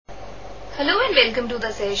Hello and welcome to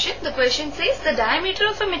the session. The question says the diameter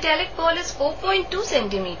of a metallic ball is 4.2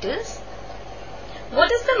 centimeters.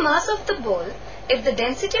 What is the mass of the ball if the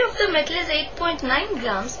density of the metal is 8.9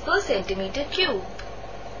 grams per centimeter cube?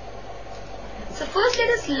 So first let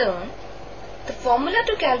us learn the formula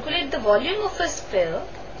to calculate the volume of a sphere.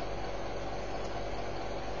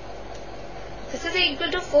 This is equal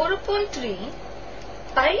to 4 upon 3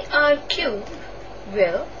 pi r cube,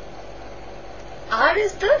 where r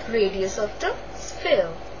is the radius of the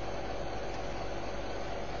sphere.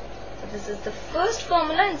 So this is the first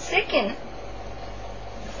formula, and second,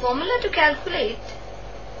 the formula to calculate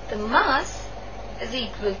the mass is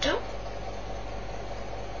equal to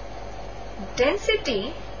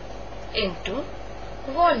density into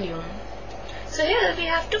volume. So here we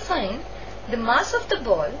have to find the mass of the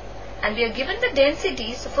ball and we are given the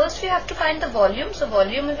density. So first we have to find the volume. So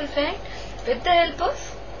volume we will find with the help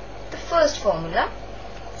of the first formula.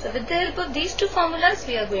 So with the help of these two formulas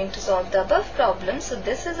we are going to solve the above problem. So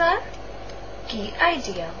this is our key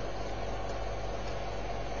idea.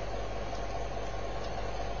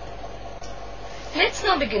 Let's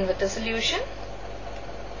now begin with the solution.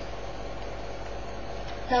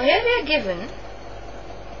 Now here we are given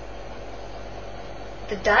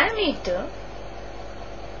the diameter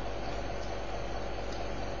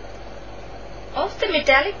of the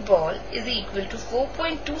metallic ball is equal to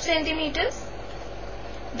 4.2 centimeters.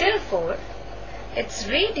 Therefore, its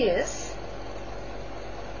radius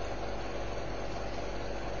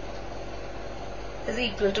is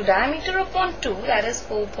equal to diameter upon 2, that is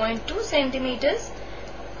 4.2 centimeters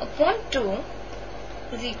upon 2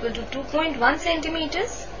 is equal to 2.1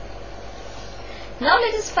 centimeters. Now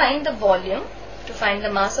let us find the volume to find the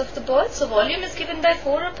mass of the ball. So volume is given by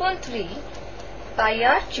 4 upon 3 pi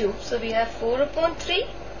r cube. So we have 4 upon 3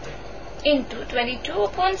 into 22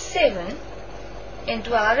 upon 7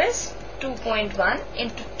 into r is 2.1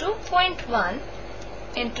 into 2.1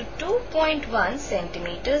 into 2.1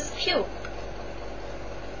 centimeters cube.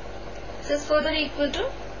 This is further equal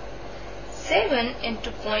to 7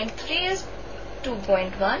 into 0.3 is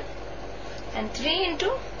 2.1 and 3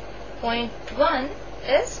 into 0.1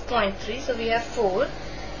 is 0.3. So we have 4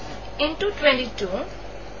 into 22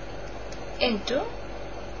 into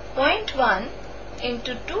 0.1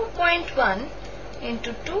 into 2.1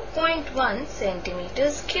 into 2.1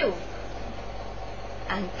 centimeters cube,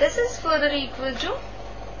 and this is further equal to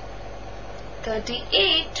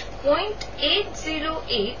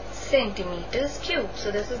 38.808 centimeters cube.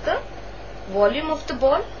 So this is the volume of the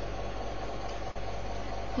ball.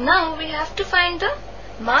 Now we have to find the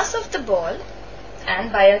mass of the ball,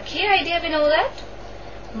 and by a key idea we know that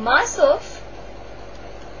mass of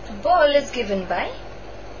the ball is given by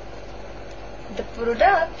the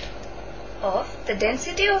product of the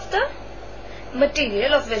density of the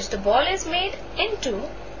material of which the ball is made into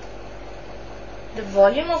the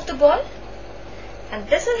volume of the ball, and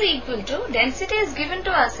this is equal to, density is given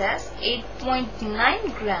to us as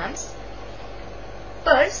 8.9 grams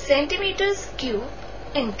per centimeters cube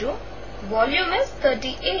into volume is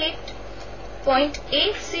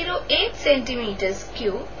 38.808 centimeters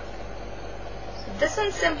cube. So this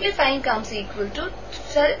one simplifying comes equal to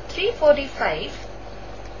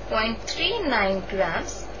 345.39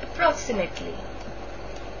 grams approximately.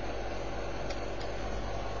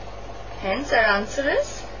 Hence our answer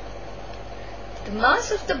is the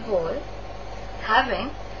mass of the ball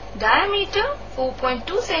having diameter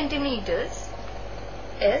 4.2 centimeters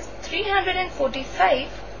is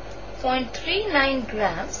 345.39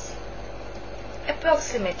 grams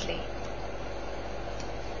approximately.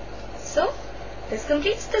 So this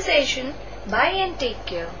completes the session. Bye and take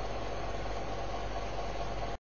care.